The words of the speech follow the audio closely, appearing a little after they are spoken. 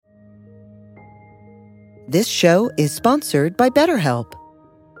This show is sponsored by BetterHelp.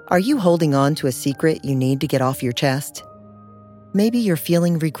 Are you holding on to a secret you need to get off your chest? Maybe you're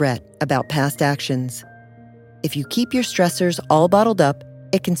feeling regret about past actions. If you keep your stressors all bottled up,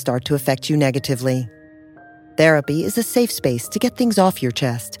 it can start to affect you negatively. Therapy is a safe space to get things off your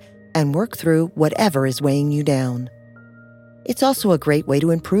chest and work through whatever is weighing you down. It's also a great way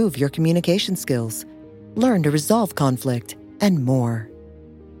to improve your communication skills, learn to resolve conflict, and more.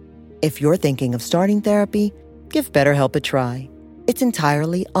 If you're thinking of starting therapy, give BetterHelp a try. It's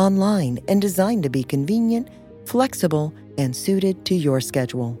entirely online and designed to be convenient, flexible, and suited to your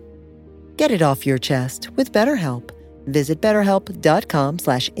schedule. Get it off your chest with BetterHelp. Visit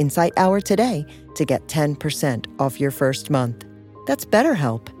BetterHelp.com/InsightHour today to get 10% off your first month. That's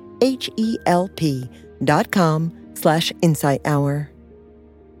BetterHelp, HELP.com/InsightHour.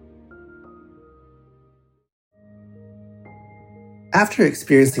 After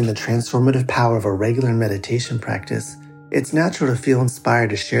experiencing the transformative power of a regular meditation practice, it's natural to feel inspired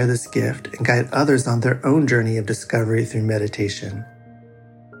to share this gift and guide others on their own journey of discovery through meditation.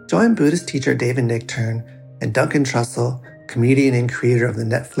 Join Buddhist teacher David Nichtern and Duncan Trussell, comedian and creator of the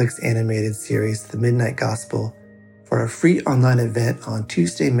Netflix animated series The Midnight Gospel, for a free online event on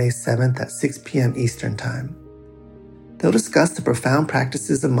Tuesday, May 7th at 6 p.m. Eastern Time. They'll discuss the profound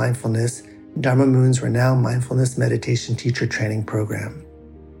practices of mindfulness in Dharma Moon's renowned mindfulness meditation teacher training program.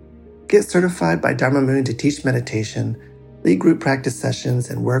 Get certified by Dharma Moon to teach meditation, lead group practice sessions,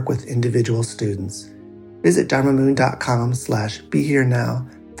 and work with individual students. Visit dharmamoon.com/BeHereNow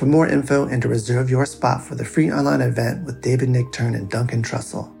for more info and to reserve your spot for the free online event with David Nichtern and Duncan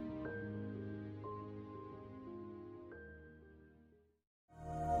Trussell.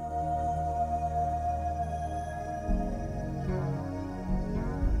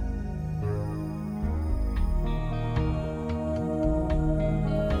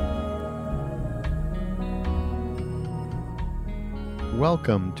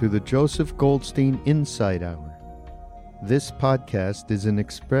 Welcome to the Joseph Goldstein Insight Hour. This podcast is an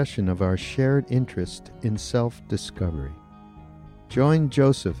expression of our shared interest in self-discovery. Join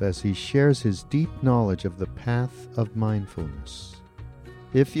Joseph as he shares his deep knowledge of the path of mindfulness.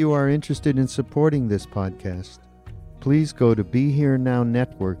 If you are interested in supporting this podcast, please go to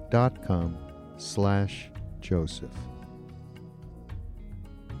BeHereNowNetwork.com/Joseph.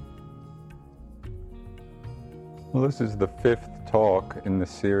 Well, this is the fifth talk in the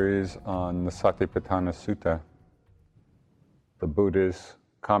series on the Satipatthana Sutta, the Buddha's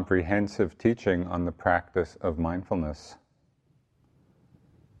comprehensive teaching on the practice of mindfulness.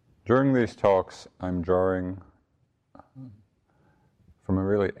 During these talks, I'm drawing from a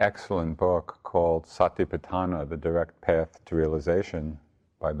really excellent book called Satipatthana, The Direct Path to Realization,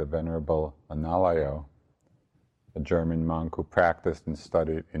 by the Venerable Analayo, a German monk who practiced and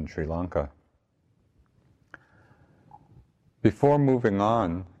studied in Sri Lanka. Before moving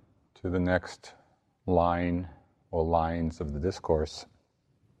on to the next line or lines of the discourse,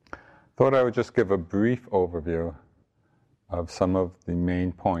 I thought I would just give a brief overview of some of the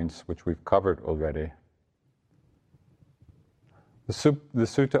main points which we've covered already. The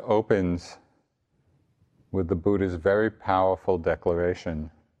sutta opens with the Buddha's very powerful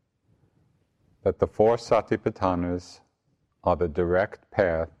declaration that the four Satipatthanas are the direct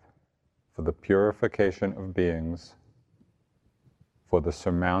path for the purification of beings, for the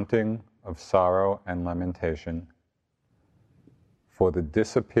surmounting of sorrow and lamentation, for the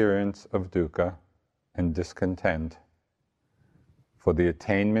disappearance of dukkha and discontent, for the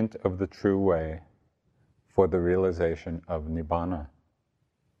attainment of the true way, for the realization of nibbana.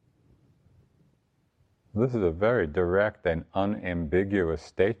 This is a very direct and unambiguous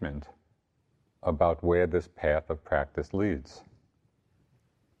statement about where this path of practice leads.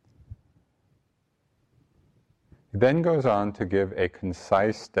 He then goes on to give a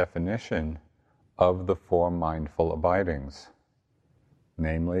concise definition of the four mindful abidings,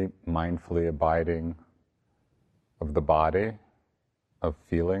 namely mindfully abiding of the body, of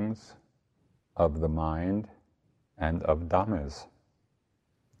feelings, of the mind, and of dhammas.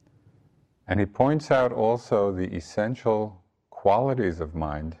 And he points out also the essential qualities of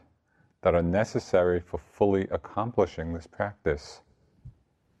mind that are necessary for fully accomplishing this practice.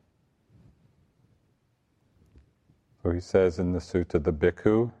 So he says in the sutta, the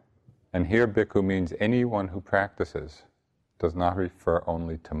bhikkhu, and here bhikkhu means anyone who practices, does not refer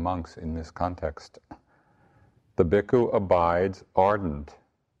only to monks in this context. The bhikkhu abides ardent,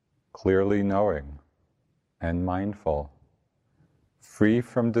 clearly knowing, and mindful, free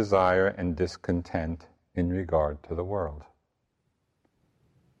from desire and discontent in regard to the world.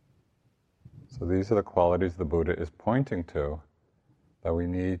 So these are the qualities the Buddha is pointing to that we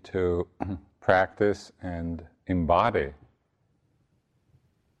need to practice and embody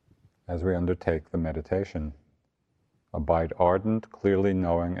as we undertake the meditation. Abide ardent, clearly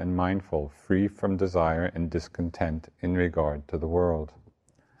knowing and mindful, free from desire and discontent in regard to the world.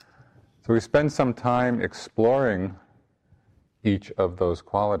 So we spend some time exploring each of those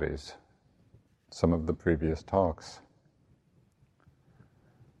qualities, some of the previous talks.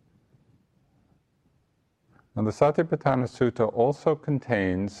 Now the Satipatthana Sutta also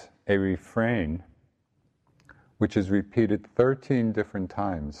contains a refrain which is repeated 13 different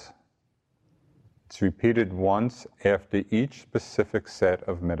times. It's repeated once after each specific set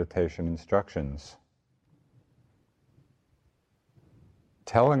of meditation instructions,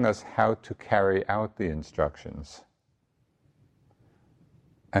 telling us how to carry out the instructions.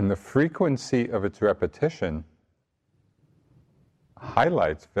 And the frequency of its repetition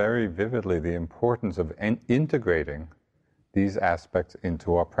highlights very vividly the importance of integrating these aspects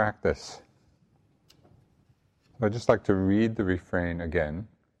into our practice. So I'd just like to read the refrain again.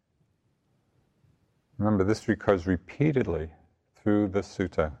 Remember, this recurs repeatedly through the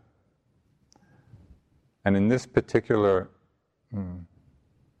sutta. And in this particular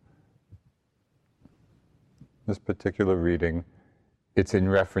reading, it's in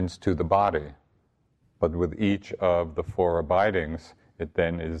reference to the body. But with each of the four abidings, it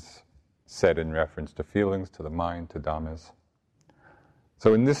then is said in reference to feelings, to the mind, to dhammas.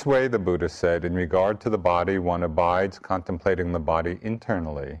 So in this way, the Buddha said, in regard to the body, one abides contemplating the body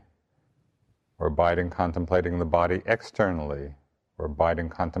internally, or abiding contemplating the body externally, or abiding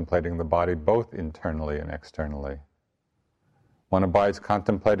contemplating the body both internally and externally. One abides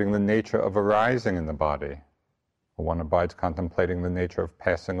contemplating the nature of arising in the body, or one abides contemplating the nature of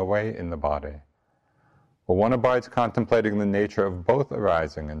passing away in the body, or one abides contemplating the nature of both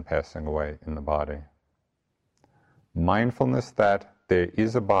arising and passing away in the body. Mindfulness that there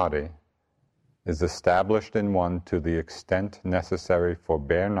is a body is established in one to the extent necessary for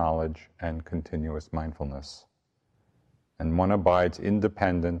bare knowledge and continuous mindfulness. And one abides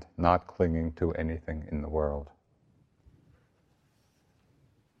independent, not clinging to anything in the world.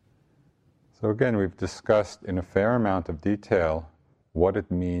 So again, we've discussed in a fair amount of detail what it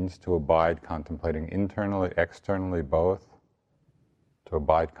means to abide contemplating internally, externally, both. To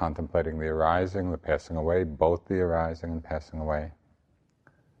abide contemplating the arising, the passing away, both the arising and passing away.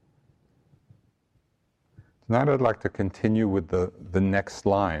 Now I'd like to continue with the next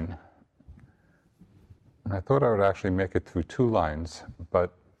line. And I thought I would actually make it through 2 lines,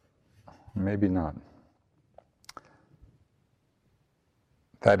 but maybe not.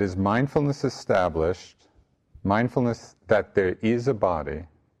 That is, mindfulness established, mindfulness that there is a body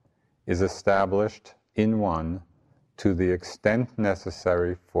is established in one to the extent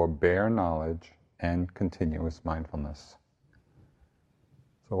necessary for bare knowledge and continuous mindfulness.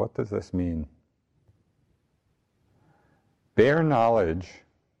 So what does this mean? Bare knowledge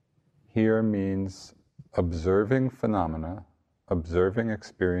here means observing phenomena, observing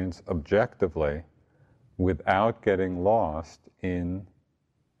experience objectively without getting lost in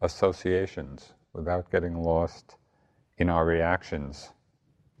associations, without getting lost in our reactions.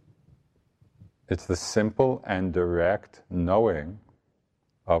 It's the simple and direct knowing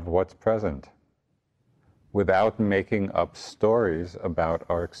of what's present without making up stories about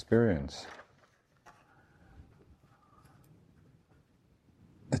our experience.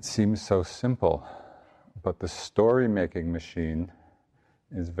 It seems so simple, but the story-making machine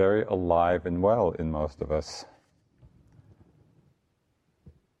is very alive and well in most of us.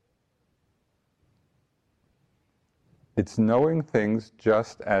 It's knowing things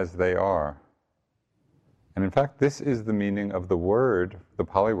just as they are. And in fact, this is the meaning of the word, the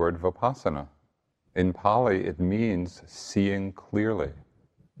Pali word vipassana. In Pali, it means seeing clearly.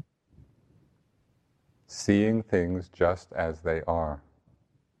 Seeing things just as they are.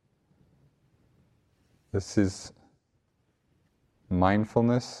 This is,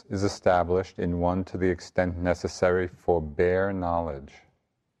 mindfulness is established in one to the extent necessary for bare knowledge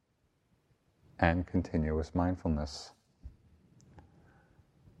and continuous mindfulness.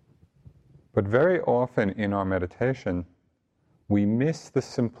 But very often in our meditation, we miss the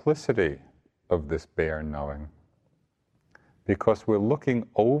simplicity of this bare knowing because we're looking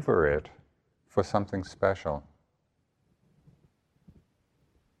over it for something special.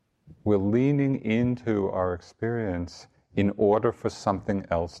 We're leaning into our experience in order for something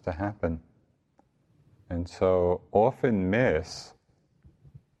else to happen. And so often miss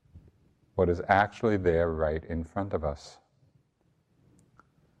what is actually there right in front of us.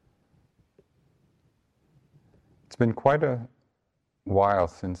 It's been quite a while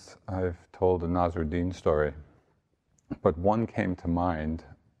since I've told a Nasruddin story, but one came to mind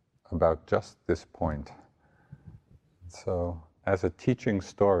about just this point. So, as a teaching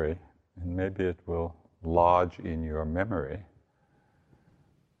story, and maybe it will lodge in your memory,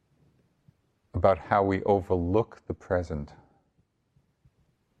 about how we overlook the present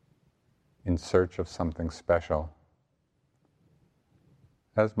in search of something special.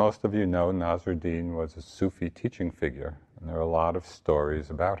 As most of you know, Nasruddin was a Sufi teaching figure, and there are a lot of stories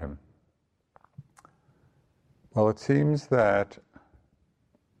about him. Well, it seems that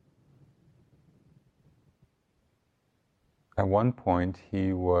at one point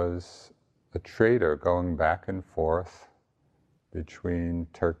he was a trader going back and forth between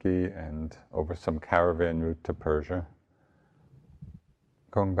Turkey and over some caravan route to Persia,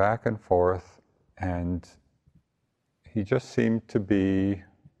 going back and forth, and he just seemed to be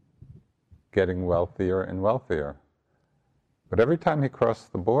getting wealthier and wealthier. But every time he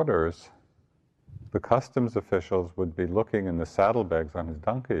crossed the borders, the customs officials would be looking in the saddlebags on his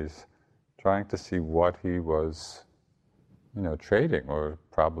donkeys, trying to see what he was, trading or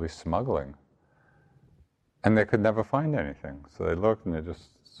probably smuggling. And they could never find anything. So they looked and they just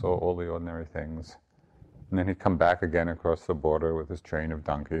saw all the ordinary things. And then he'd come back again across the border with his train of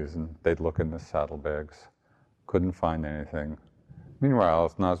donkeys, and they'd look in the saddlebags. Couldn't find anything.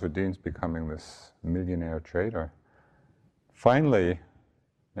 Meanwhile, Nasruddin's becoming this millionaire trader. Finally,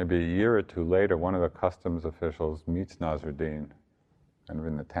 maybe a year or two later, one of the customs officials meets Nasruddin, kind of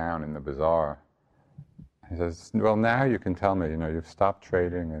in the town, in the bazaar. He says, well, now you can tell me, you've stopped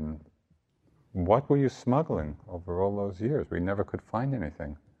trading, and what were you smuggling over all those years? We never could find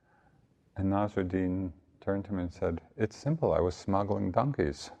anything. And Nasruddin turned to him and said, it's simple, I was smuggling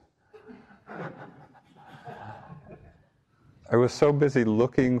donkeys. I was so busy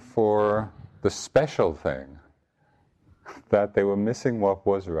looking for the special thing that they were missing what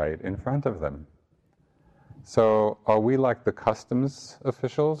was right in front of them. So are we like the customs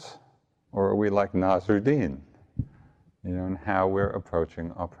officials, or are we like Nasruddin, in how we're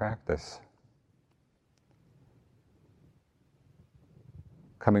approaching our practice?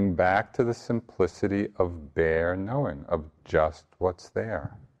 Coming back to the simplicity of bare knowing, of just what's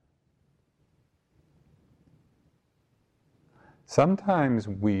there. Sometimes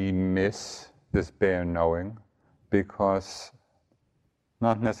we miss this bare knowing because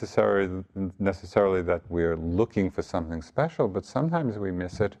not necessarily that we're looking for something special, but sometimes we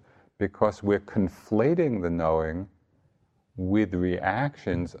miss it because we're conflating the knowing with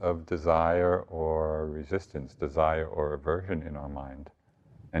reactions of desire or resistance, desire or aversion in our mind.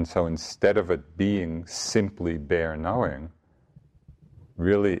 And so instead of it being simply bare knowing,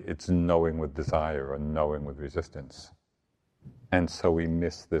 really it's knowing with desire or knowing with resistance. And so we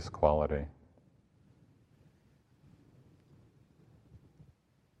miss this quality.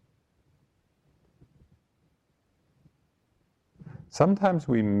 Sometimes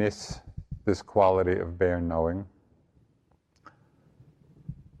we miss this quality of bare knowing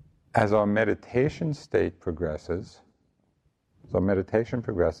as our meditation state progresses. So meditation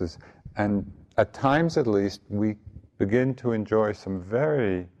progresses, and at times at least we begin to enjoy some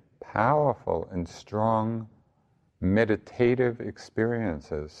very powerful and strong meditative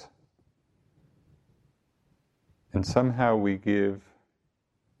experiences. And somehow we give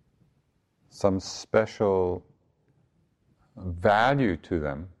some special value to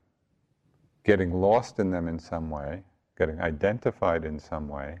them, getting lost in them in some way, getting identified in some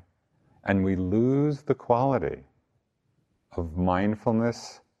way, and we lose the quality of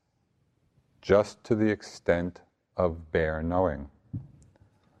mindfulness just to the extent of bare knowing.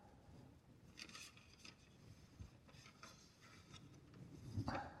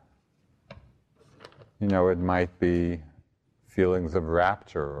 It might be feelings of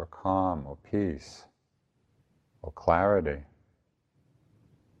rapture or calm or peace or clarity.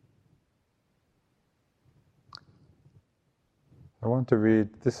 I want to read,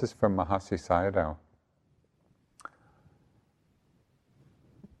 this is from Mahasi Sayadaw.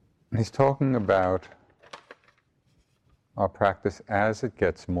 He's talking about our practice as it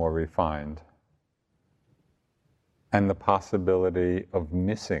gets more refined and the possibility of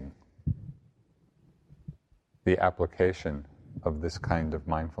missing the application of this kind of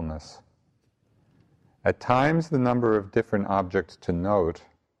mindfulness. At times, the number of different objects to note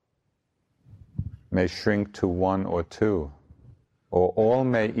may shrink to one or two, or all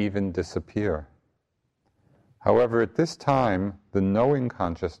may even disappear. However, at this time, the knowing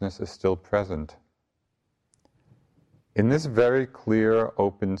consciousness is still present. In this very clear,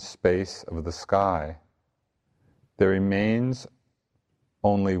 open space of the sky, there remains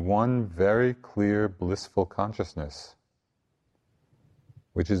only one very clear, blissful consciousness,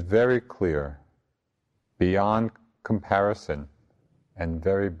 which is very clear, beyond comparison, and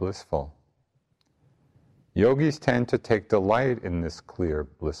very blissful. Yogis tend to take delight in this clear,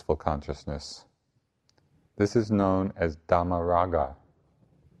 blissful consciousness. This is known as Dhammaraga,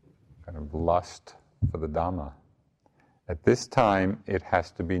 kind of lust for the Dhamma. At this time, it has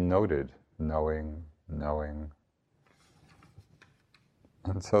to be noted, knowing.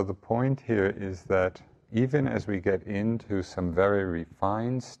 And so the point here is that even as we get into some very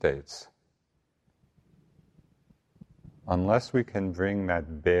refined states, unless we can bring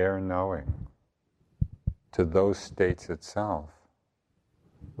that bare knowing to those states itself,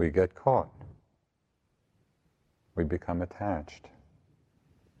 we get caught. We become attached.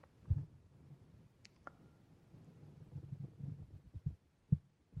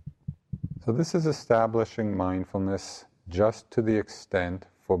 So this is establishing mindfulness just to the extent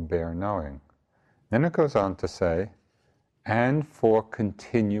for bare knowing. Then it goes on to say, and for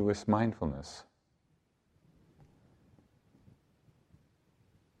continuous mindfulness.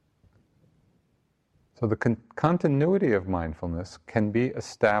 So the continuity of mindfulness can be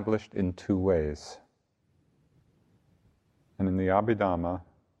established in two ways. And in the Abhidhamma,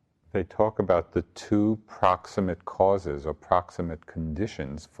 they talk about the two proximate causes or proximate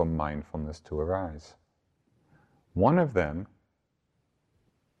conditions for mindfulness to arise. One of them,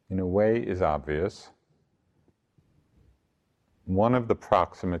 in a way, is obvious. One of the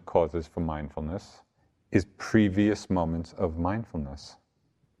proximate causes for mindfulness is previous moments of mindfulness.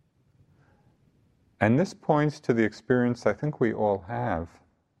 And this points to the experience I think we all have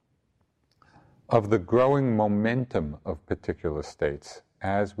of the growing momentum of particular states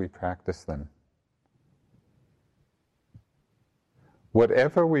as we practice them.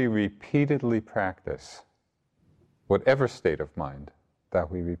 Whatever we repeatedly practice, whatever state of mind that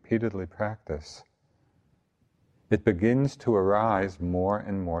we repeatedly practice, it begins to arise more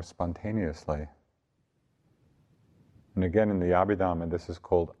and more spontaneously. And again, in the Abhidhamma, this is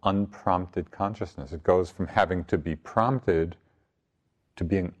called unprompted consciousness. It goes from having to be prompted to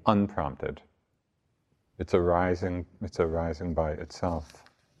being unprompted. It's arising by itself.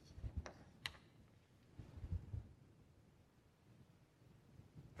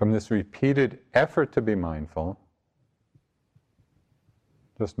 From this repeated effort to be mindful,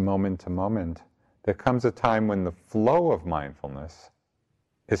 just moment to moment, there comes a time when the flow of mindfulness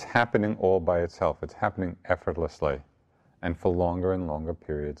is happening all by itself. It's happening effortlessly and for longer and longer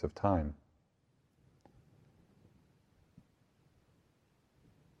periods of time.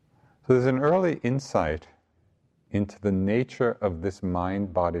 So there's an early insight into the nature of this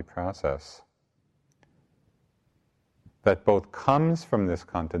mind-body process that both comes from this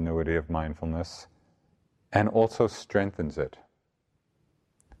continuity of mindfulness and also strengthens it.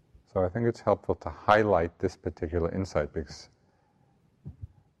 So I think it's helpful to highlight this particular insight because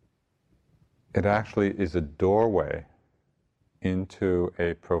it actually is a doorway into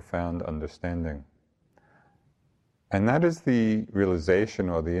a profound understanding. And that is the realization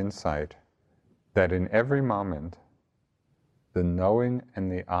or the insight that in every moment, the knowing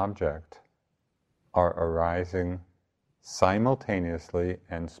and the object are arising simultaneously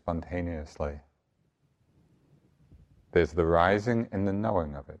and spontaneously. There's the rising and the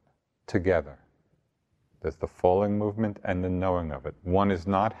knowing of it together. There's the falling movement and the knowing of it. One is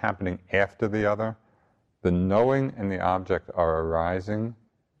not happening after the other. The knowing and the object are arising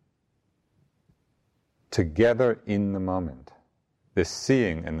together in the moment. There's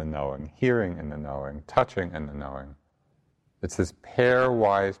seeing in the knowing, hearing in the knowing, touching in the knowing. It's this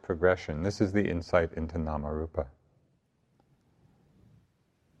pairwise progression. This is the insight into Namarupa.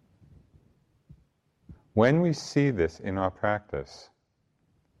 When we see this in our practice,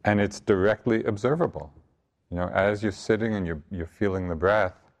 and it's directly observable, as you're sitting and you're feeling the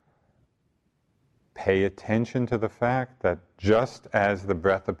breath, pay attention to the fact that just as the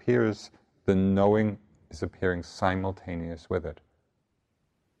breath appears, the knowing is appearing simultaneous with it.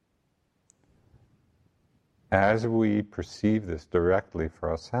 As we perceive this directly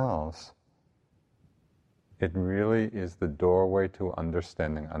for ourselves, it really is the doorway to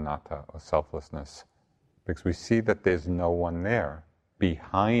understanding anatta, or selflessness, because we see that there's no one there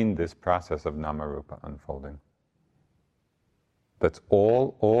behind this process of Namarupa unfolding. That's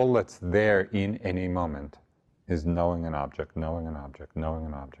all that's there in any moment is knowing an object, knowing an object, knowing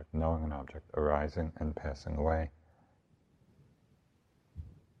an object, knowing an object, arising and passing away.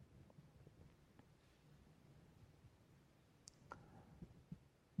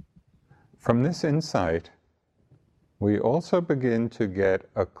 From this insight, we also begin to get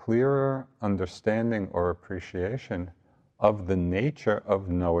a clearer understanding or appreciation of the nature of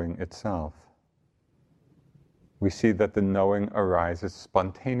knowing itself. We see that the knowing arises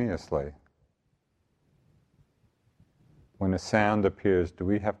spontaneously. when a sound appears, do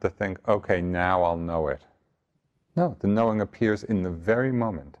we have to think, okay, now I'll know it? No, the knowing appears in the very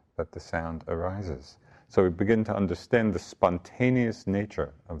moment that the sound arises. So we begin to understand the spontaneous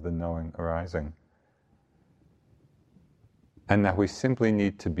nature of the knowing arising. And that we simply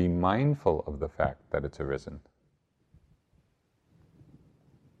need to be mindful of the fact that it's arisen.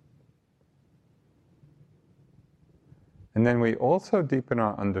 And then we also deepen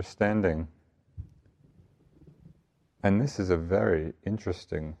our understanding, and this is a very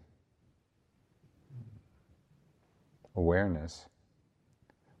interesting awareness.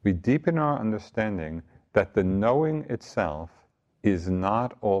 We deepen our understanding that the knowing itself is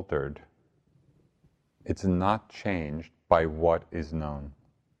not altered, it's not changed by what is known.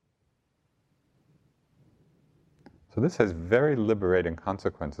 So this has very liberating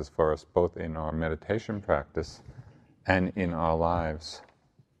consequences for us, both in our meditation practice and in our lives.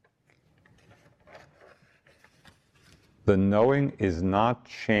 The knowing is not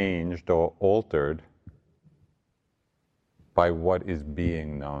changed or altered by what is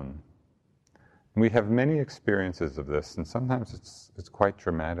being known. We have many experiences of this, and sometimes it's quite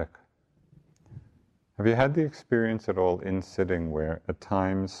dramatic. Have you had the experience at all in sitting where at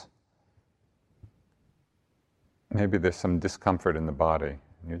times maybe there's some discomfort in the body,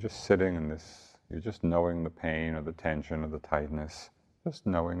 and you're just sitting in this, you're just knowing the pain or the tension or the tightness, just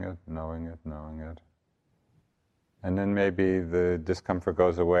knowing it, knowing it, knowing it. And then maybe the discomfort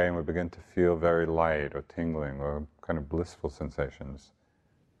goes away and we begin to feel very light or tingling or kind of blissful sensations.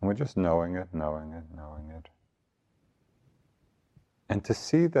 And we're just knowing it, knowing it, knowing it. And to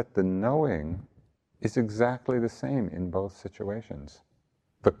see that the knowing is exactly the same in both situations.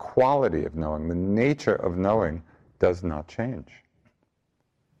 The quality of knowing, the nature of knowing does not change.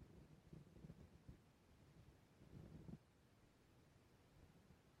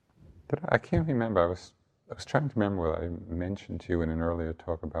 I can't remember, I was trying to remember what I mentioned to you in an earlier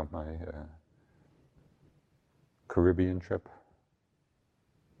talk about my Caribbean trip.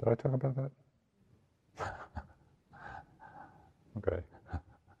 Did I talk about that? Okay.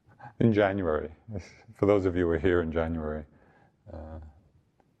 In January. For those of you who were here in January,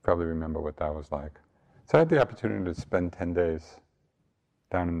 probably remember what that was like. So I had the opportunity to spend 10 days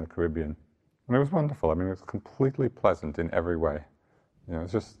down in the Caribbean. And it was wonderful. I mean, it was completely pleasant in every way. You know,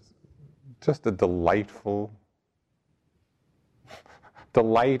 it was just a delightful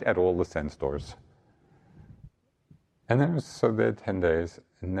delight at all the sense doors. And then so there 10 days,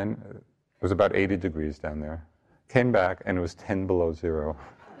 and then it was about 80 degrees down there. Came back and it was 10 below zero.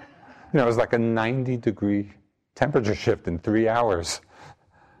 You know, it was like a 90-degree temperature shift in 3 hours.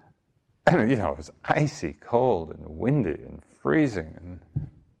 And you know, it was icy, cold, and windy, and freezing.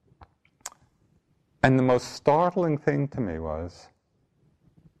 And the most startling thing to me was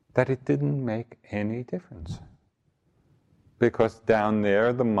that it didn't make any difference. Because down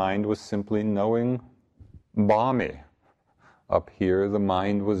there, the mind was simply knowing balmy. Up here, the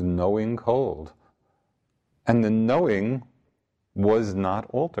mind was knowing cold. And the knowing was not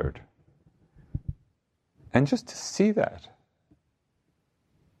altered. And just to see that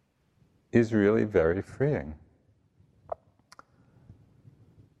is really very freeing.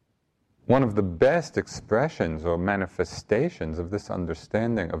 One of the best expressions or manifestations of this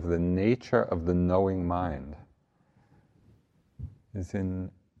understanding of the nature of the knowing mind is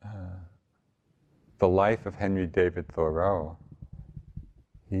in the life of Henry David Thoreau.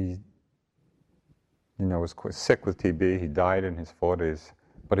 He, was quite sick with TB. He died in his 40s,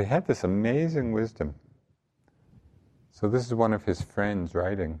 but he had this amazing wisdom. So this is one of his friends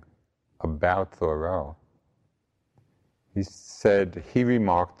writing about Thoreau. He said,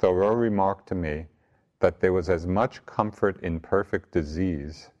 Thoreau remarked to me that there was as much comfort in perfect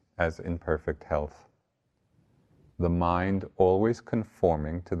disease as in perfect health. The mind always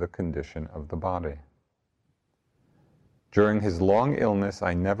conforming to the condition of the body. During his long illness,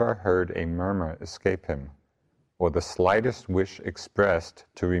 I never heard a murmur escape him, or the slightest wish expressed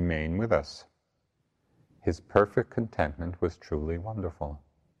to remain with us. His perfect contentment was truly wonderful.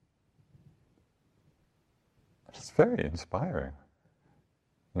 It's very inspiring.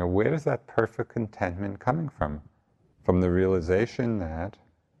 Where is that perfect contentment coming from? From the realization that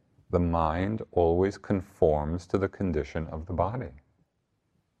the mind always conforms to the condition of the body.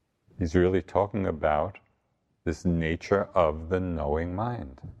 He's really talking about this nature of the knowing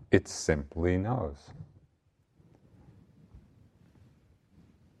mind. It simply knows.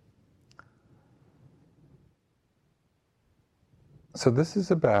 So this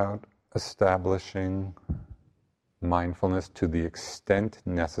is about establishing mindfulness to the extent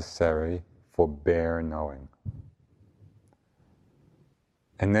necessary for bare knowing.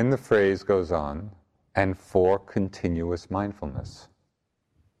 And then the phrase goes on, and for continuous mindfulness.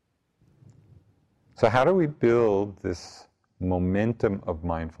 So how do we build this momentum of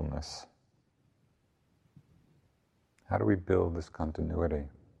mindfulness? How do we build this continuity?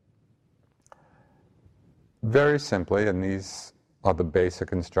 Very simply, and these are the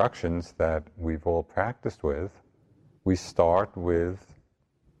basic instructions that we've all practiced with, we start with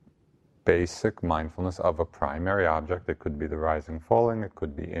basic mindfulness of a primary object. It could be the rising, falling, it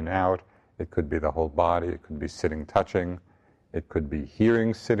could be in, out, it could be the whole body, it could be sitting, touching, it could be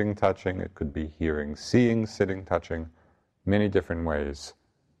hearing, sitting, touching, it could be hearing, seeing, sitting, touching, many different ways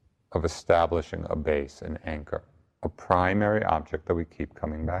of establishing a base, an anchor, a primary object that we keep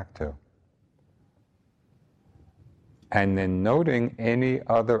coming back to. And then noting any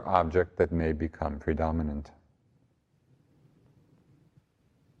other object that may become predominant.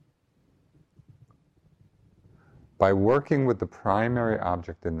 By working with the primary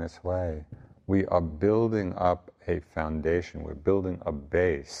object in this way, we are building up a foundation, we're building a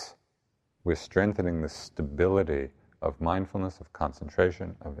base, we're strengthening the stability of mindfulness, of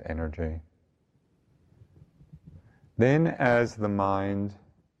concentration, of energy. Then as the mind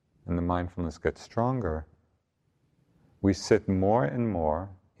and the mindfulness get stronger, we sit more and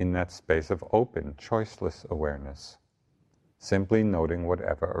more in that space of open, choiceless awareness, simply noting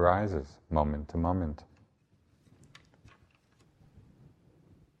whatever arises, moment to moment.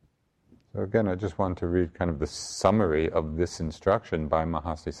 So again, I just want to read kind of the summary of this instruction by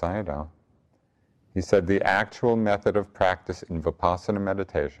Mahasi Sayadaw. He said, the actual method of practice in Vipassana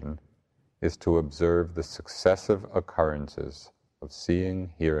meditation is to observe the successive occurrences of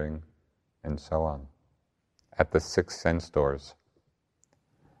seeing, hearing, and so on, at the 6 sense doors.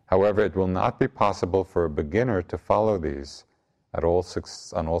 However, it will not be possible for a beginner to follow these on all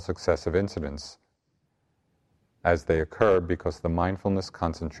successive incidents as they occur, because the mindfulness,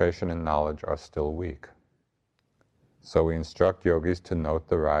 concentration, and knowledge are still weak. So we instruct yogis to note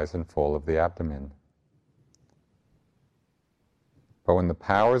the rise and fall of the abdomen. But when the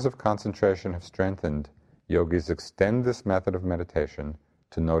powers of concentration have strengthened, yogis extend this method of meditation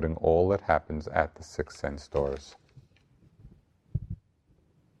to noting all that happens at the 6 sense doors.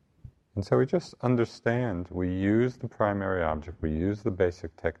 And so we just understand, we use the primary object, we use the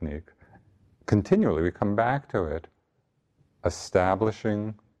basic technique, continually we come back to it,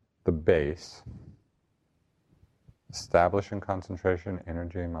 establishing the base, establishing concentration,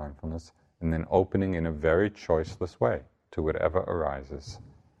 energy, and mindfulness, and then opening in a very choiceless way to whatever arises.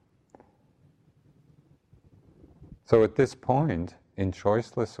 So at this point, in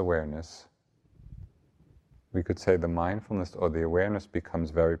choiceless awareness, we could say the mindfulness or the awareness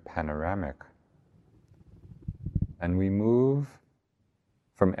becomes very panoramic. And we move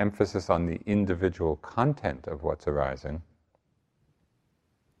from emphasis on the individual content of what's arising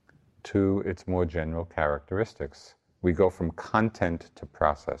to its more general characteristics. We go from content to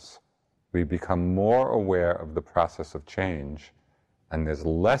process. We become more aware of the process of change, and there's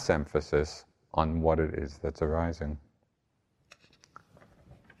less emphasis on what it is that's arising.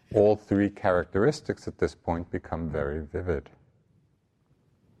 All 3 characteristics at this point become very vivid.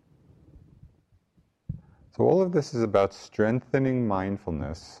 So all of this is about strengthening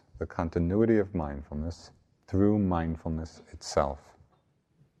mindfulness, the continuity of mindfulness, through mindfulness itself.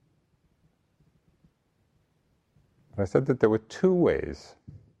 But I said that there were 2 ways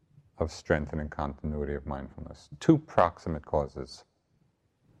of strengthening continuity of mindfulness, 2 proximate causes.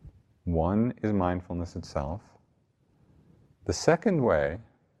 One is mindfulness itself. The second way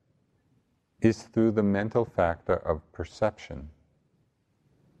is through the mental factor of perception.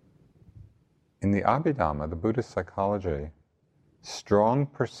 In the Abhidhamma, the Buddhist psychology, strong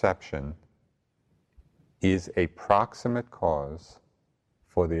perception is a proximate cause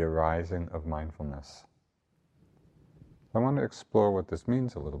for the arising of mindfulness. I want to explore what this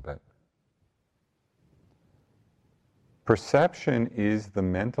means a little bit. Perception is the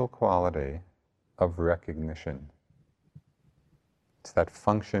mental quality of recognition. It's that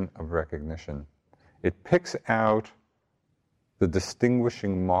function of recognition. It picks out the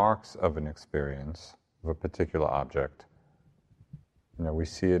distinguishing marks of an experience, of a particular object. You know, we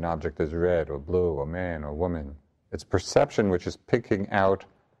see an object as red or blue or man or woman. It's perception which is picking out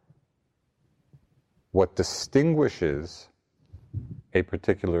what distinguishes a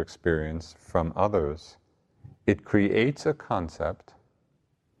particular experience from others. It creates a concept,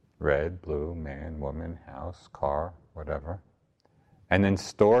 red, blue, man, woman, house, car, whatever, and then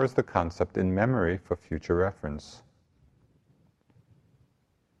stores the concept in memory for future reference.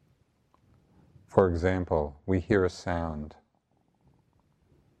 For example, we hear a sound.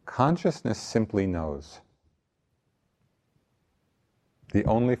 Consciousness simply knows. The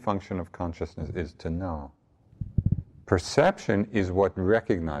only function of consciousness is to know. Perception is what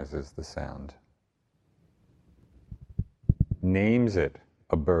recognizes the sound, names it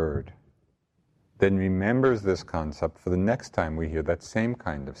a bird, then remembers this concept for the next time we hear that same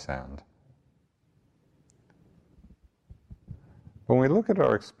kind of sound. When we look at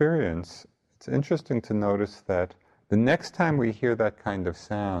our experience, it's interesting to notice that the next time we hear that kind of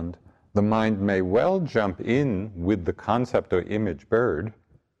sound, the mind may well jump in with the concept or image bird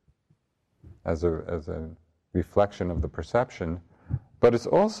as a reflection of the perception, but it's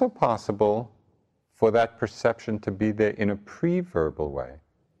also possible for that perception to be there in a pre-verbal way,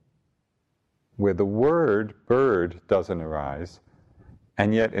 where the word bird doesn't arise,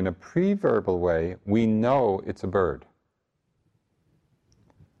 and yet in a pre-verbal way, we know it's a bird.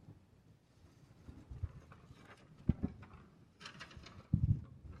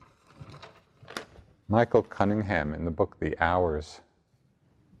 Michael Cunningham, in the book The Hours,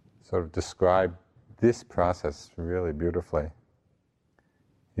 sort of described this process really beautifully.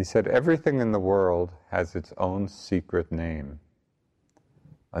 He said, everything in the world has its own secret name,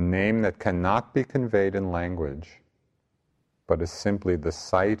 a name that cannot be conveyed in language, but is simply the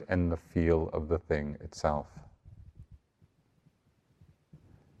sight and the feel of the thing itself.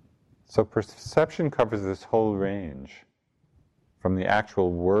 So perception covers this whole range, from the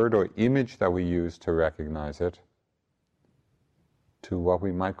actual word or image that we use to recognize it, to what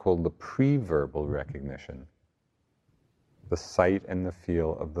we might call the pre-verbal recognition, the sight and the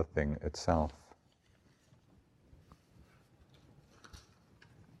feel of the thing itself.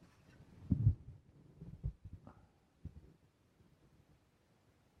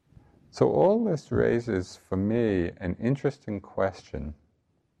 So all this raises, for me, an interesting question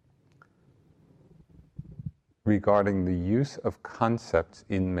regarding the use of concepts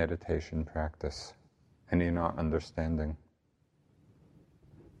in meditation practice and in our understanding.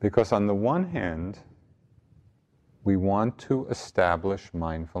 Because on the one hand, we want to establish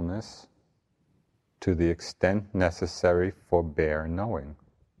mindfulness to the extent necessary for bare knowing.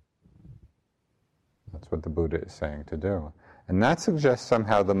 That's what the Buddha is saying to do. And that suggests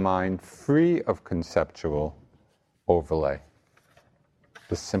somehow the mind free of conceptual overlay,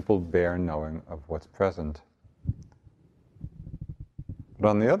 the simple bare knowing of what's present. But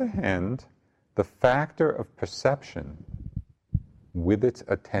on the other hand, the factor of perception, with its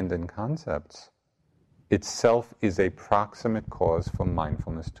attendant concepts, itself is a proximate cause for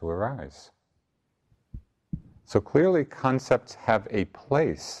mindfulness to arise. So clearly concepts have a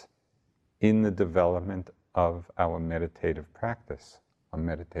place in the development of our meditative practice, our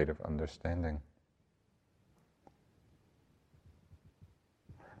meditative understanding.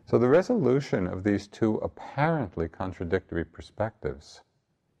 So the resolution of these two apparently contradictory perspectives,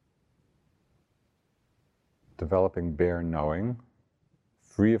 developing bare knowing,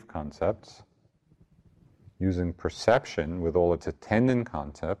 free of concepts, using perception with all its attendant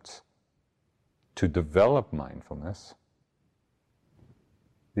concepts to develop mindfulness,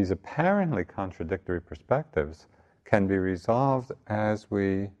 these apparently contradictory perspectives can be resolved as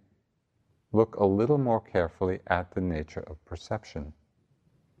we look a little more carefully at the nature of perception.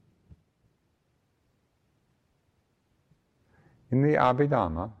 In the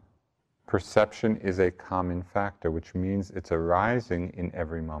Abhidhamma, perception is a common factor, which means it's arising in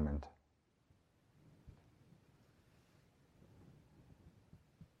every moment.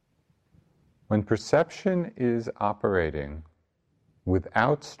 When perception is operating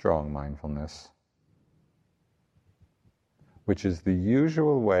without strong mindfulness, which is the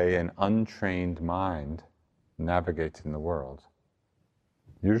usual way an untrained mind navigates in the world.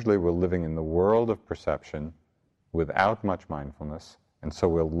 Usually we're living in the world of perception without much mindfulness, and so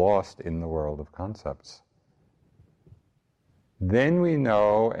we're lost in the world of concepts. Then we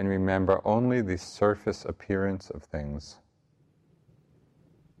know and remember only the surface appearance of things.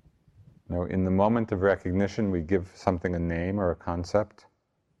 You know, in the moment of recognition, we give something a name or a concept,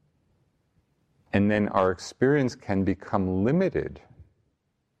 and then our experience can become limited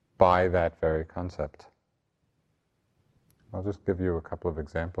by that very concept. I'll just give you a couple of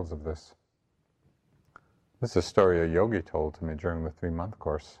examples of this. This is a story a yogi told to me during the 3-month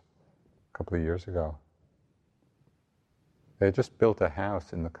course a couple of years ago. They had just built a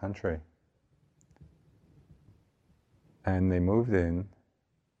house in the country, and they moved in,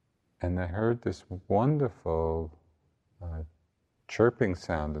 and they heard this wonderful chirping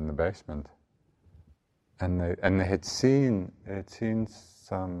sound in the basement. And they had seen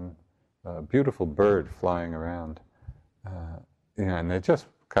some beautiful bird flying around, and they just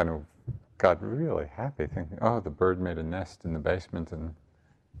kind of got really happy, thinking, "Oh, the bird made a nest in the basement, and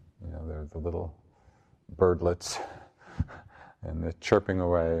there are the little birdlets And they're chirping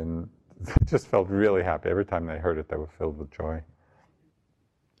away, and they just felt really happy. Every time they heard it, they were filled with joy.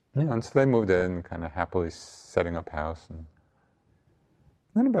 Yeah, and so they moved in, kind of happily setting up house. And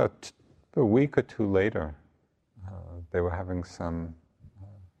then about a week or two later, they were having some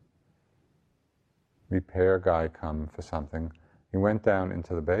repair guy come for something. He went down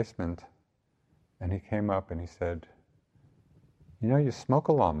into the basement, and he came up and he said, "You know, your smoke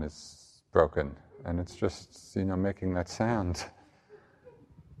alarm is broken, and it's just, making that sound."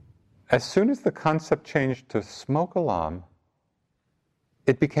 As soon as the concept changed to smoke alarm,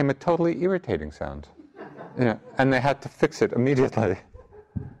 it became a totally irritating sound. And they had to fix it immediately.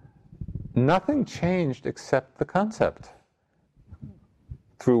 Nothing changed except the concept.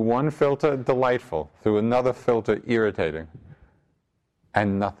 Through one filter, delightful. Through another filter, irritating.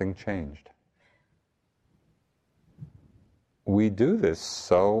 And nothing changed. We do this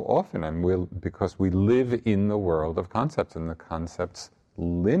so often, and because we live in the world of concepts, and the concepts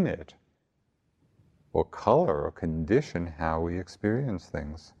limit or color or condition how we experience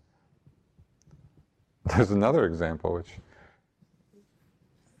things. There's another example which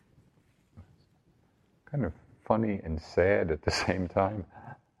kind of funny and sad at the same time.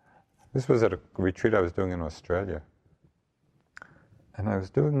 This was at a retreat I was doing in Australia. And I was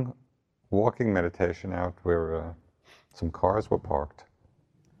doing walking meditation out where some cars were parked.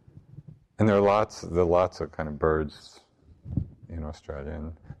 And there are lots of kind of birds in Australia.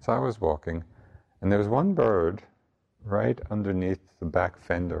 And so I was walking, and there was one bird right underneath the back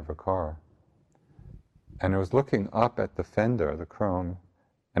fender of a car. And I was looking up at the fender, the chrome,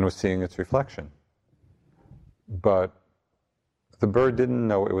 and was seeing its reflection. But the bird didn't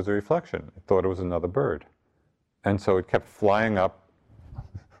know it was a reflection. It thought it was another bird. And so it kept flying up,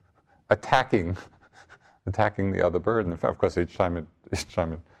 attacking the other bird. And of course, each time it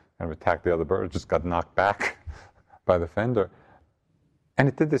kind of attacked the other bird, it just got knocked back by the fender. And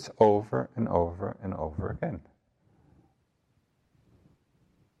it did this over and over and over again.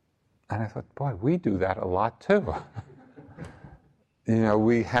 And I thought, boy, we do that a lot too.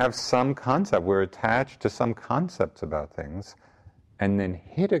 We have some concept, we're attached to some concepts about things, and then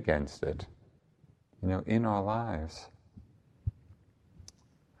hit against it, in our lives.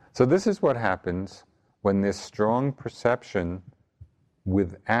 So this is what happens when there's strong perception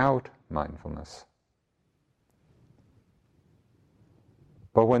without mindfulness.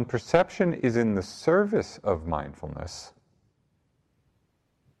 But when perception is in the service of mindfulness,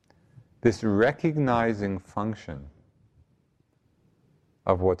 this recognizing function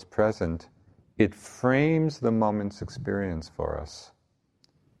of what's present, it frames the moment's experience for us,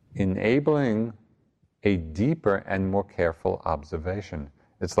 enabling a deeper and more careful observation.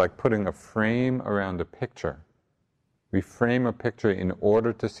 It's like putting a frame around a picture. We frame a picture in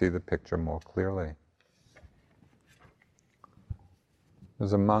order to see the picture more clearly.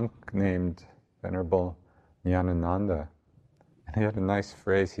 There's a monk named Venerable Nyanananda, and he had a nice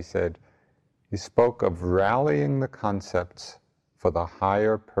phrase. He spoke of rallying the concepts for the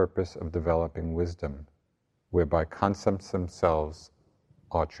higher purpose of developing wisdom, whereby concepts themselves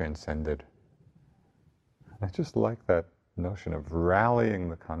are transcended. I just like that notion of rallying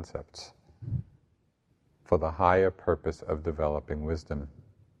the concepts for the higher purpose of developing wisdom.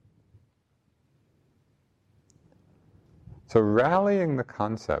 So rallying the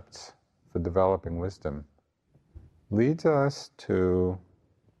concepts for developing wisdom leads us to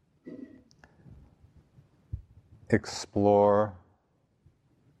explore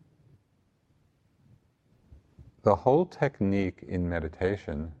the whole technique in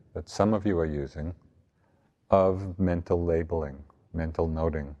meditation that some of you are using of mental labeling, mental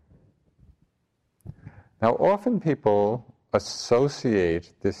noting. Now, often people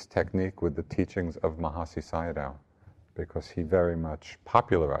associate this technique with the teachings of Mahasi Sayadaw because he very much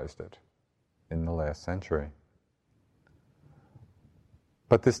popularized it in the last century.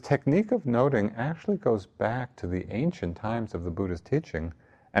 But this technique of noting actually goes back to the ancient times of the Buddha's teaching,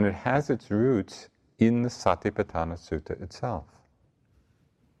 and it has its roots in the Satipatthana Sutta itself.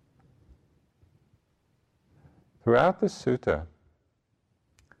 Throughout the sutta,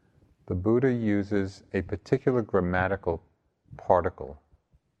 the Buddha uses a particular grammatical particle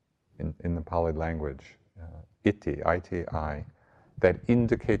in the Pali language, iti, I-T-I, that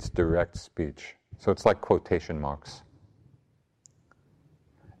indicates direct speech. So it's like quotation marks.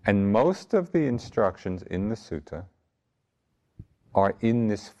 And most of the instructions in the sutta are in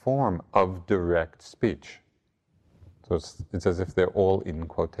this form of direct speech. So it's as if they're all in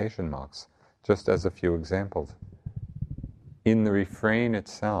quotation marks, just as a few examples. In the refrain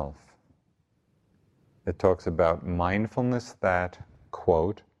itself, it talks about mindfulness that,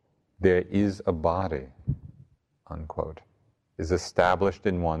 quote, there is a body, unquote, is established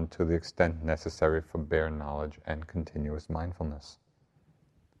in one to the extent necessary for bare knowledge and continuous mindfulness.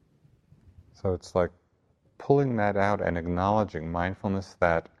 So it's like pulling that out and acknowledging mindfulness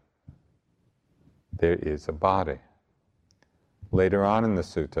that there is a body. Later on in the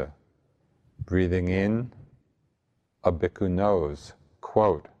sutta, breathing in, a bhikkhu knows,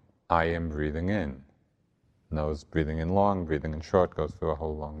 quote, I am breathing in. Knows breathing in long, breathing in short, goes through a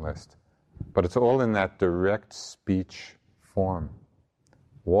whole long list. But it's all in that direct speech form.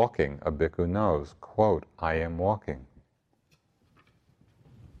 Walking, a bhikkhu knows, quote, I am walking.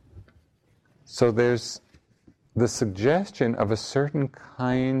 So there's the suggestion of a certain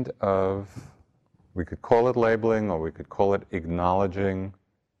kind of, we could call it labeling or we could call it acknowledging,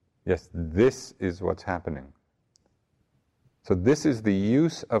 yes, this is what's happening. So this is the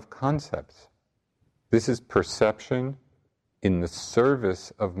use of concepts. This is perception in the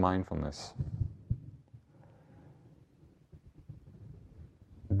service of mindfulness.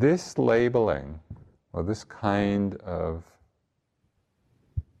 This labeling, or this kind of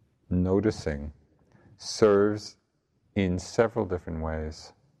noticing, serves in several different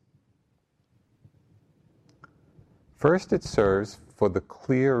ways. First, it serves for the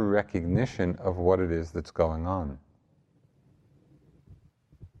clear recognition of what it is that's going on.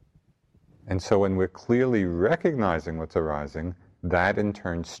 And so when we're clearly recognizing what's arising, that in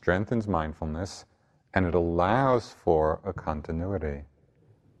turn strengthens mindfulness and it allows for a continuity.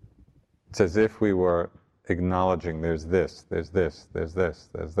 It's as if we were acknowledging there's this, there's this, there's this,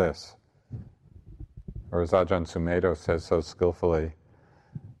 there's this. Or as Ajahn Sumedho says so skillfully,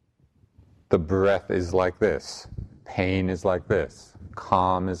 the breath is like this, pain is like this,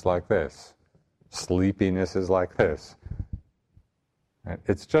 calm is like this, sleepiness is like this.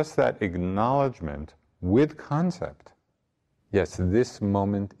 It's just that acknowledgement with concept. Yes, this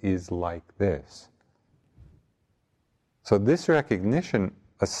moment is like this. So this recognition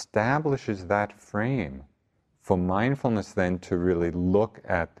establishes that frame for mindfulness then to really look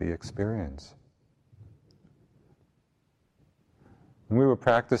at the experience. When we were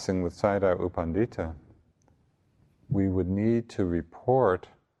practicing with Sayadaw U Pandita, we would need to report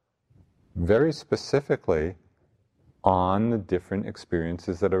very specifically on the different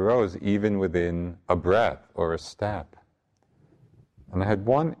experiences that arose, even within a breath or a step. And I had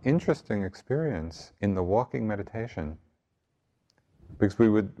one interesting experience in the walking meditation, because we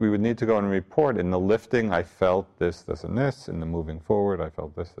would need to go and report. In the lifting, I felt this, this, and this. In the moving forward, I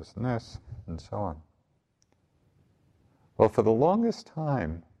felt this, this, and this, and so on. Well, for the longest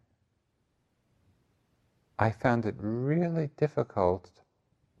time, I found it really difficult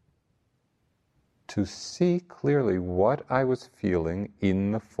to see clearly what I was feeling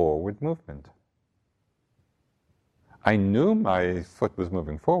in the forward movement. I knew my foot was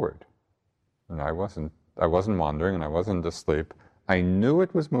moving forward, and I wasn't wandering, and I wasn't asleep. I knew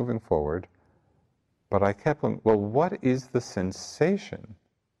it was moving forward, but I kept going, well, what is the sensation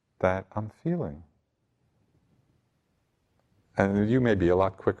that I'm feeling? And you may be a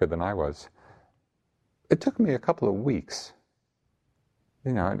lot quicker than I was. It took me a couple of weeks.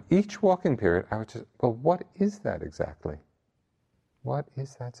 In each walking period, I would just, well, what is that exactly? What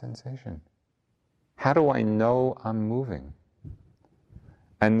is that sensation? How do I know I'm moving?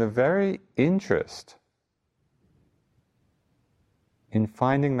 And the very interest in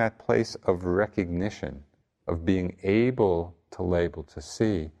finding that place of recognition, of being able to label, to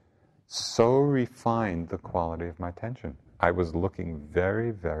see, so refined the quality of my attention. I was looking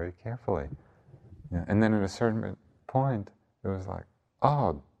very, very carefully. And then at a certain point, it was like,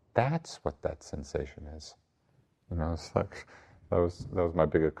 oh, that's what that sensation is. It's like, that was my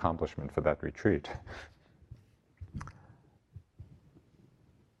big accomplishment for that retreat.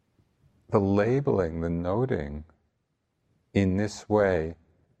 The labeling, the noting, in this way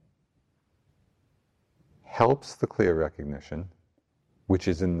helps the clear recognition, which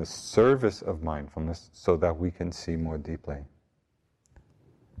is in the service of mindfulness, so that we can see more deeply.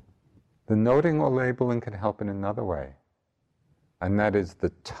 The noting or labeling can help in another way, and that is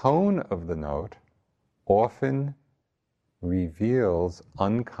the tone of the note often reveals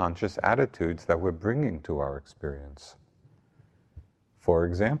unconscious attitudes that we're bringing to our experience. For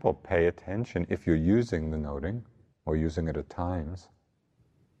example, pay attention if you're using the noting, or using it at times.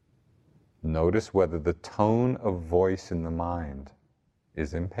 Notice whether the tone of voice in the mind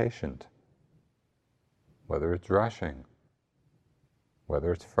is impatient, whether it's rushing,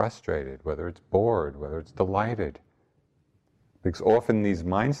 whether it's frustrated, whether it's bored, whether it's delighted. Because often these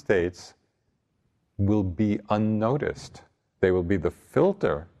mind states will be unnoticed. They will be the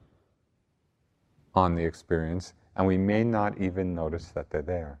filter on the experience, and we may not even notice that they're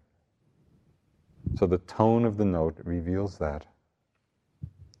there. So the tone of the note reveals that.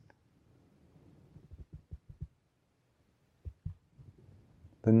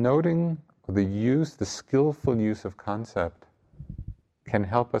 The noting, or the skillful use of concept can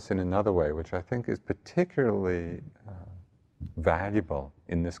help us in another way, which I think is particularly valuable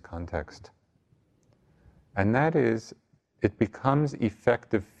in this context. And that is, it becomes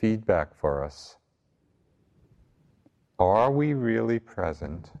effective feedback for us. Are we really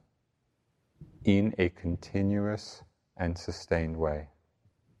present in a continuous and sustained way?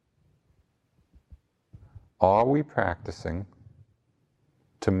 Are we practicing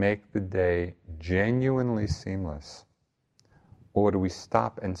to make the day genuinely seamless? Or do we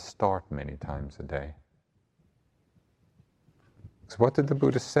stop and start many times a day? So what did the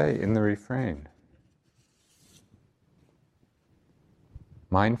Buddha say in the refrain?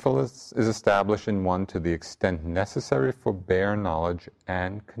 Mindfulness is established in one to the extent necessary for bare knowledge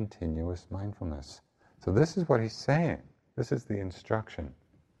and continuous mindfulness. So this is what he's saying. This is the instruction.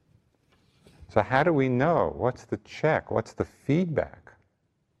 So how do we know? What's the check? What's the feedback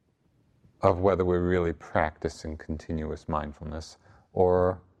of whether we're really practicing continuous mindfulness,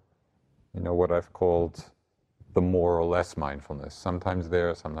 or, what I've called the more or less mindfulness? Sometimes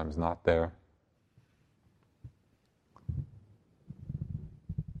there, sometimes not there.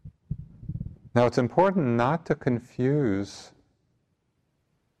 Now, it's important not to confuse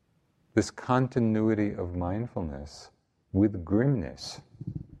this continuity of mindfulness with grimness.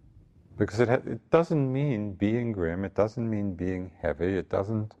 Because it doesn't mean being grim, it doesn't mean being heavy, it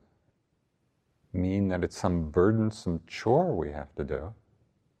doesn't mean that it's some burdensome chore we have to do.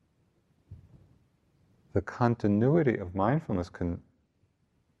 The continuity of mindfulness can,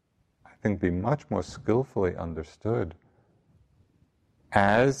 I think, be much more skillfully understood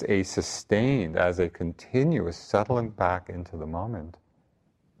as a sustained, as a continuous settling back into the moment,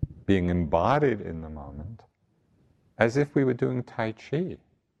 being embodied in the moment, as if we were doing Tai Chi,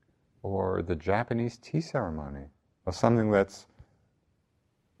 or the Japanese tea ceremony, or something that's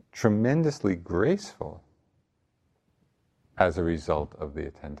tremendously graceful as a result of the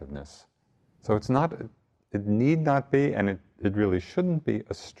attentiveness. So it need not be, and it really shouldn't be,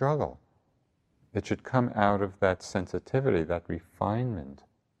 a struggle. It should come out of that sensitivity, that refinement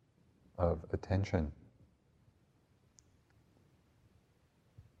of attention.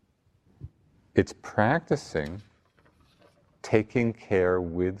 It's practicing taking care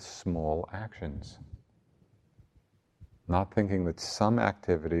with small actions. Not thinking that some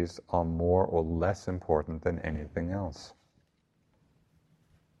activities are more or less important than anything else.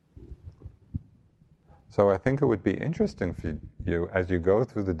 So I think it would be interesting for you, as you go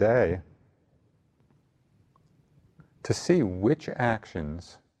through the day, to see which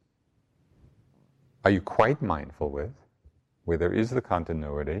actions are you quite mindful with, where there is the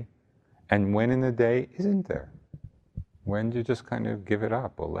continuity, and when in the day isn't there. When do you just kind of give it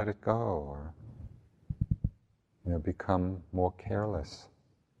up, or let it go, or become more careless?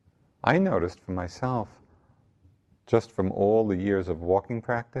 I noticed for myself, just from all the years of walking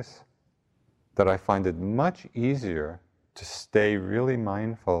practice, that I find it much easier to stay really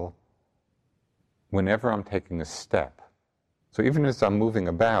mindful whenever I'm taking a step. So even as I'm moving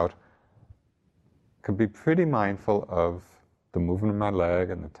about, I can be pretty mindful of the movement of my leg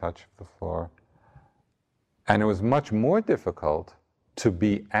and the touch of the floor. And it was much more difficult to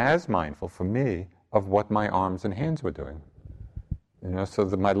be as mindful for me of what my arms and hands were doing. So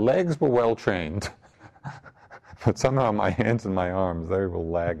that my legs were well trained, but somehow my hands and my arms, they were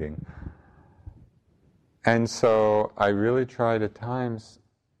lagging. And so I really tried at times,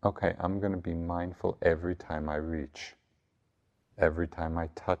 okay, I'm going to be mindful every time I reach, every time I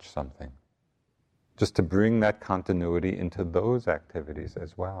touch something, just to bring that continuity into those activities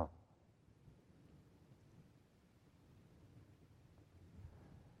as well.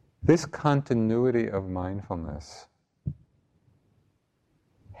 This continuity of mindfulness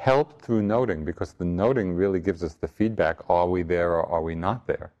helped through noting, because the noting really gives us the feedback, are we there or are we not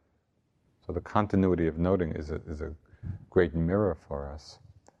there? So the continuity of noting is a great mirror for us.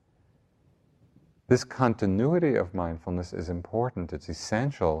 This continuity of mindfulness is important, it's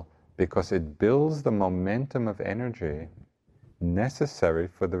essential, because it builds the momentum of energy necessary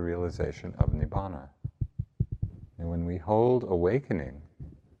for the realization of Nibbana. And when we hold awakening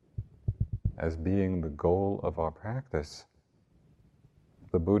as being the goal of our practice,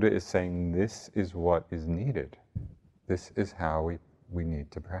 the Buddha is saying this is what is needed. This is how we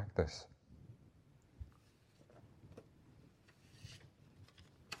need to practice.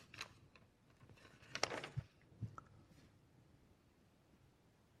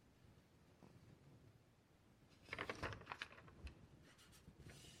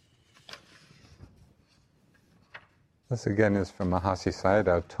 This again is from Mahasi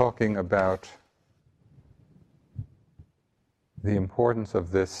Sayadaw, talking about the importance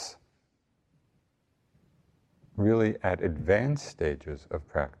of this really at advanced stages of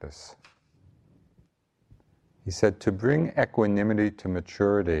practice. He said, to bring equanimity to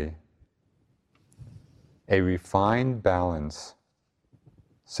maturity, a refined balance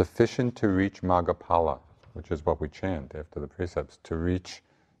sufficient to reach Maggaphala, which is what we chant after the precepts, to reach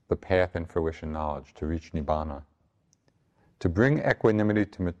the path and fruition knowledge, to reach Nibbana. To bring equanimity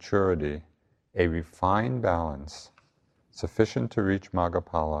to maturity, a refined balance sufficient to reach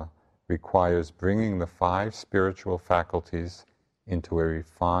Maggaphala requires bringing the 5 spiritual faculties into a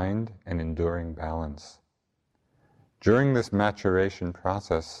refined and enduring balance. During this maturation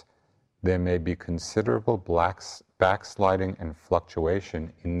process, there may be considerable backsliding and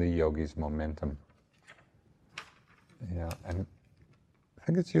fluctuation in the yogi's momentum. And I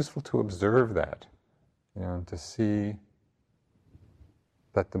think it's useful to observe that, and to see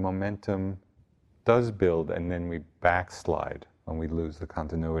that the momentum does build and then we backslide when we lose the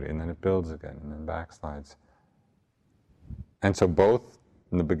continuity, and then it builds again and then backslides. And so both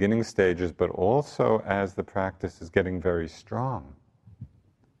in the beginning stages, but also as the practice is getting very strong,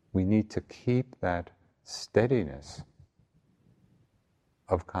 we need to keep that steadiness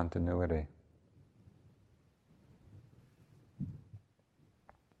of continuity.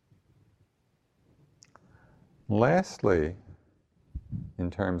 Lastly,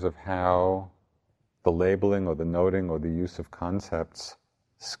 in terms of how the labeling or the noting or the use of concepts,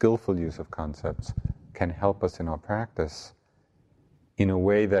 skillful use of concepts, can help us in our practice in a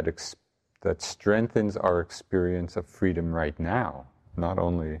way that strengthens our experience of freedom right now, not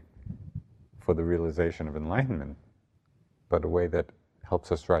only for the realization of enlightenment, but a way that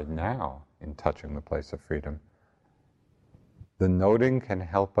helps us right now in touching the place of freedom. The noting can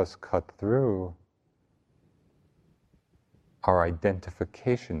help us cut through our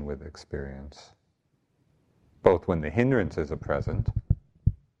identification with experience, both when the hindrances are present.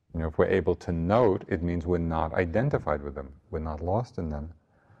 If we're able to note, it means we're not identified with them, we're not lost in them,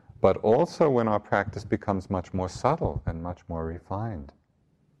 but also when our practice becomes much more subtle and much more refined.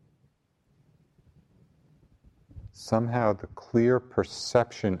 Somehow the clear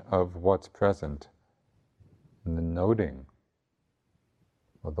perception of what's present and the noting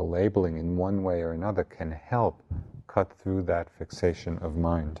or the labeling in one way or another can help cut through that fixation of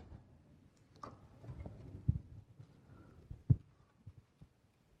mind.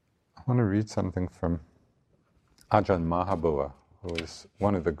 I want to read something from Ajahn Mahabua, who is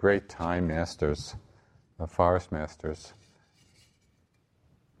one of the great Thai masters, forest masters.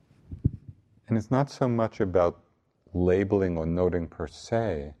 And it's not so much about labeling or noting per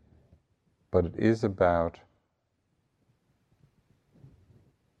se, but it is about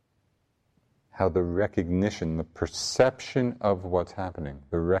how the recognition, the perception of what's happening,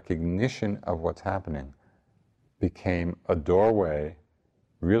 the recognition of what's happening became a doorway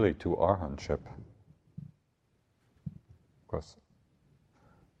really to arhatship. Of course,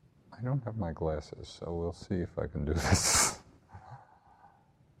 I don't have my glasses, so we'll see if I can do this.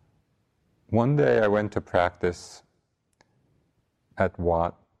 One day I went to practice at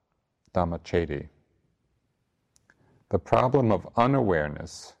Wat Dhammachedi. The problem of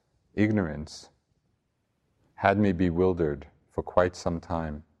unawareness, ignorance, had me bewildered for quite some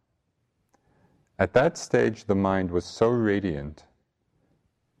time. At that stage, the mind was so radiant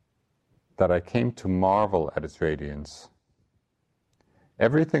that I came to marvel at its radiance.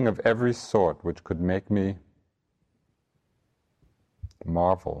 Everything of every sort which could make me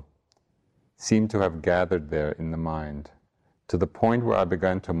marvel seemed to have gathered there in the mind, to the point where I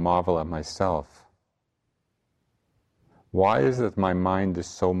began to marvel at myself. Why is it my mind is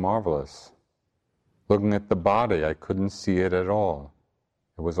so marvelous? Looking at the body, I couldn't see it at all.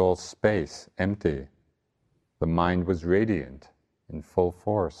 It was all space, empty. The mind was radiant, in full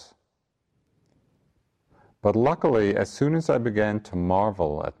force. But luckily, as soon as I began to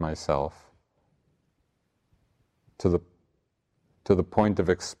marvel at myself, to the point of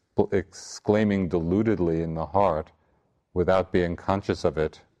exclaiming deludedly in the heart, without being conscious of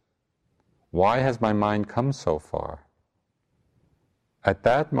it, why has my mind come so far? At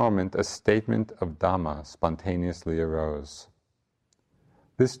that moment, a statement of Dhamma spontaneously arose.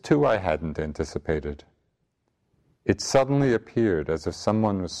 This too I hadn't anticipated. It suddenly appeared as if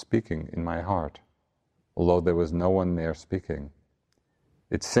someone was speaking in my heart, although there was no one there speaking.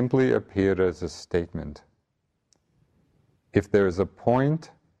 It simply appeared as a statement. If there is a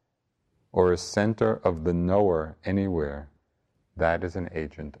point or a center of the knower anywhere, that is an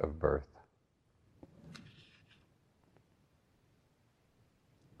agent of birth.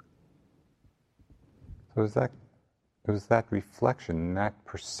 So it was that reflection, that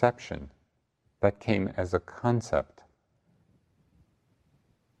perception, that came as a concept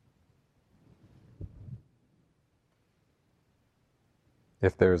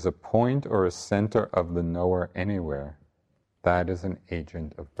If there is a point or a center of the knower anywhere, that is an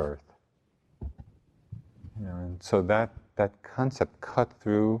agent of birth. And so that concept cut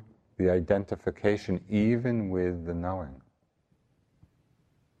through the identification even with the knowing,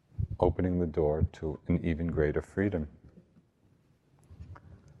 opening the door to an even greater freedom.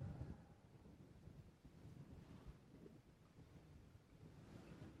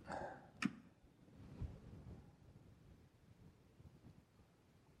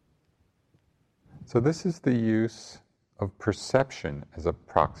 So this is the use of perception as a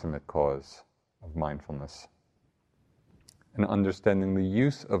proximate cause of mindfulness. And understanding the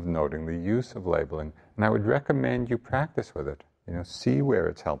use of noting, the use of labeling. And I would recommend you practice with it. See where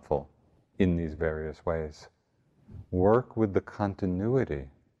it's helpful in these various ways. Work with the continuity,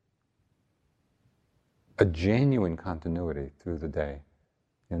 a genuine continuity through the day,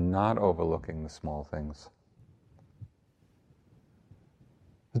 and not overlooking the small things.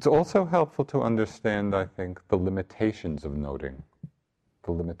 It's also helpful to understand, I think, the limitations of noting,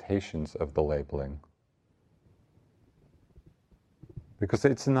 the limitations of the labeling. Because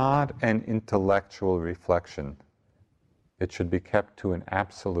it's not an intellectual reflection. It should be kept to an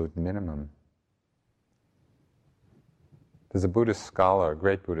absolute minimum. There's a Buddhist scholar, a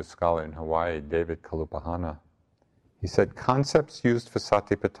great Buddhist scholar in Hawaii, David Kalupahana. He said, concepts used for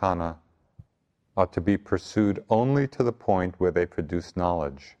satipatthana are to be pursued only to the point where they produce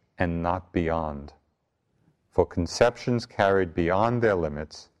knowledge, and not beyond. For conceptions carried beyond their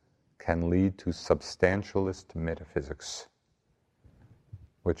limits can lead to substantialist metaphysics,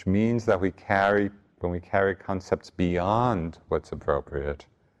 which means that when we carry concepts beyond what's appropriate,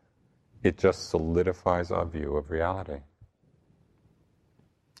 it just solidifies our view of reality.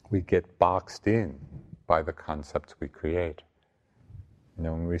 We get boxed in by the concepts we create.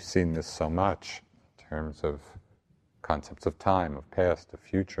 And we've seen this so much in terms of concepts of time, of past, of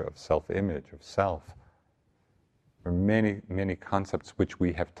future, of self-image, of self. There are many, many concepts which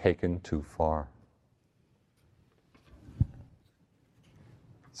we have taken too far.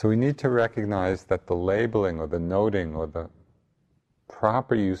 So we need to recognize that the labeling or the noting or the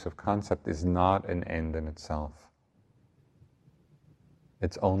proper use of concept is not an end in itself.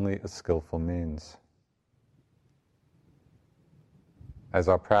 It's only a skillful means. As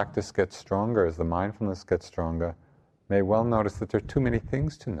our practice gets stronger, as the mindfulness gets stronger, may well notice that there are too many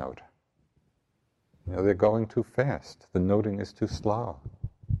things to note. They're going too fast. The noting is too slow.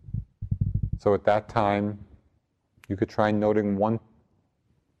 So at that time, you could try noting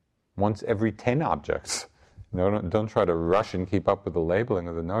once every 10 objects. Don't try to rush and keep up with the labeling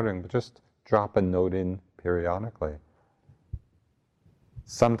of the noting, but just drop a note in periodically.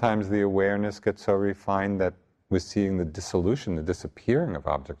 Sometimes the awareness gets so refined that we're seeing the dissolution, the disappearing of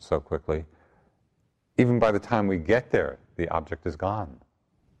objects so quickly. Even by the time we get there, the object is gone.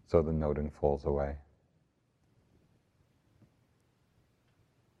 So the noting falls away.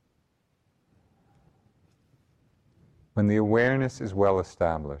 When the awareness is well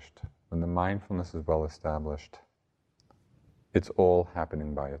established, when the mindfulness is well established, it's all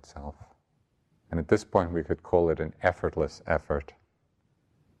happening by itself. And at this point, we could call it an effortless effort.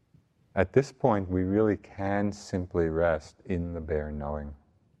 At this point, we really can simply rest in the bare knowing.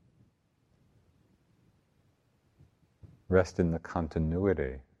 Rest in the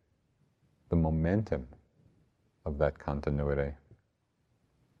continuity, the momentum of that continuity.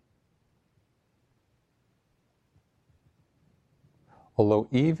 Although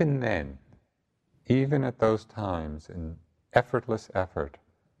even then, even at those times, in effortless effort,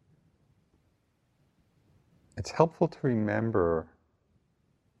 it's helpful to remember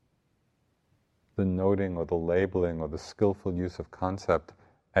the noting or the labeling or the skillful use of concept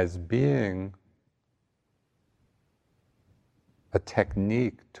as being a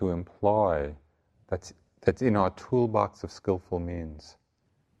technique to employ that's in our toolbox of skillful means.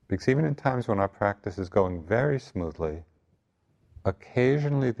 Because even in times when our practice is going very smoothly,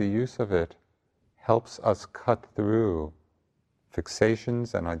 occasionally the use of it helps us cut through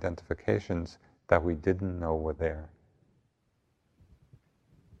fixations and identifications that we didn't know were there.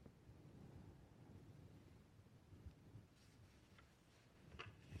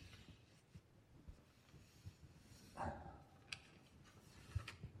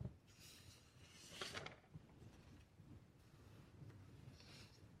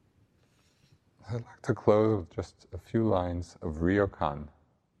 I'd like to close with just a few lines of Ryokan,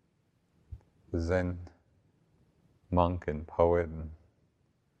 the Zen monk and poet.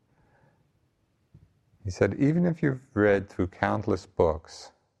 He said, even if you've read through countless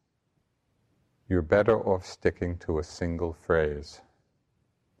books, you're better off sticking to a single phrase.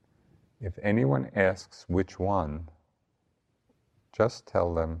 If anyone asks which one, just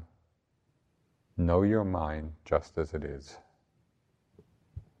tell them, know your mind just as it is.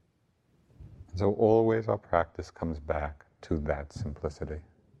 So always our practice comes back to that simplicity.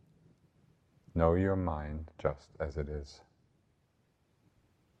 Know your mind just as it is.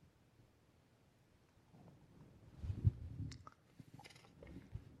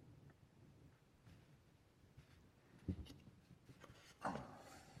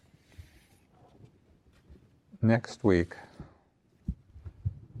 Next week,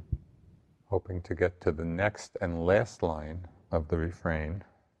 hoping to get to the next and last line of the refrain.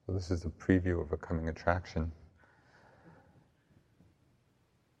 So this is a preview of a coming attraction.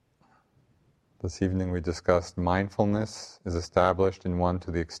 This evening we discussed mindfulness is established in one to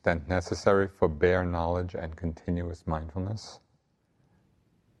the extent necessary for bare knowledge and continuous mindfulness.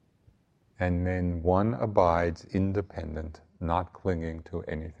 And then one abides independent, not clinging to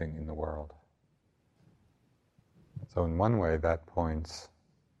anything in the world. So in one way that points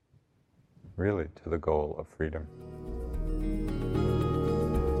really to the goal of freedom.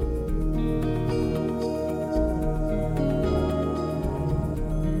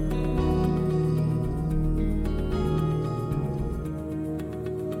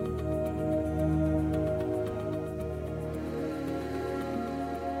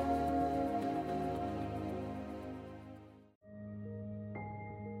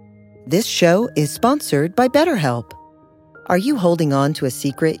 This show is sponsored by BetterHelp. Are you holding on to a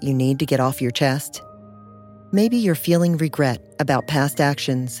secret you need to get off your chest? Maybe you're feeling regret about past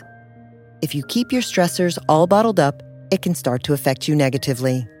actions. If you keep your stressors all bottled up, it can start to affect you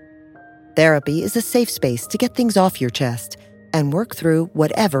negatively. Therapy is a safe space to get things off your chest and work through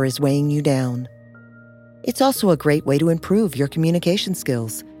whatever is weighing you down. It's also a great way to improve your communication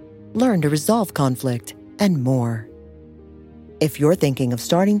skills, learn to resolve conflict, and more. If you're thinking of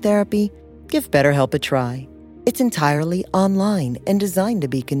starting therapy, give BetterHelp a try. It's entirely online and designed to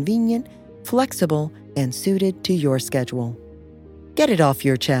be convenient, flexible, and suited to your schedule. Get it off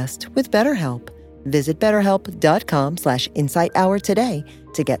your chest with BetterHelp. Visit BetterHelp.com/InsightHour today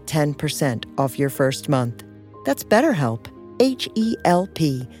to get 10% off your first month. That's BetterHelp,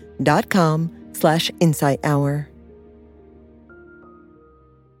 HELP.com/InsightHour.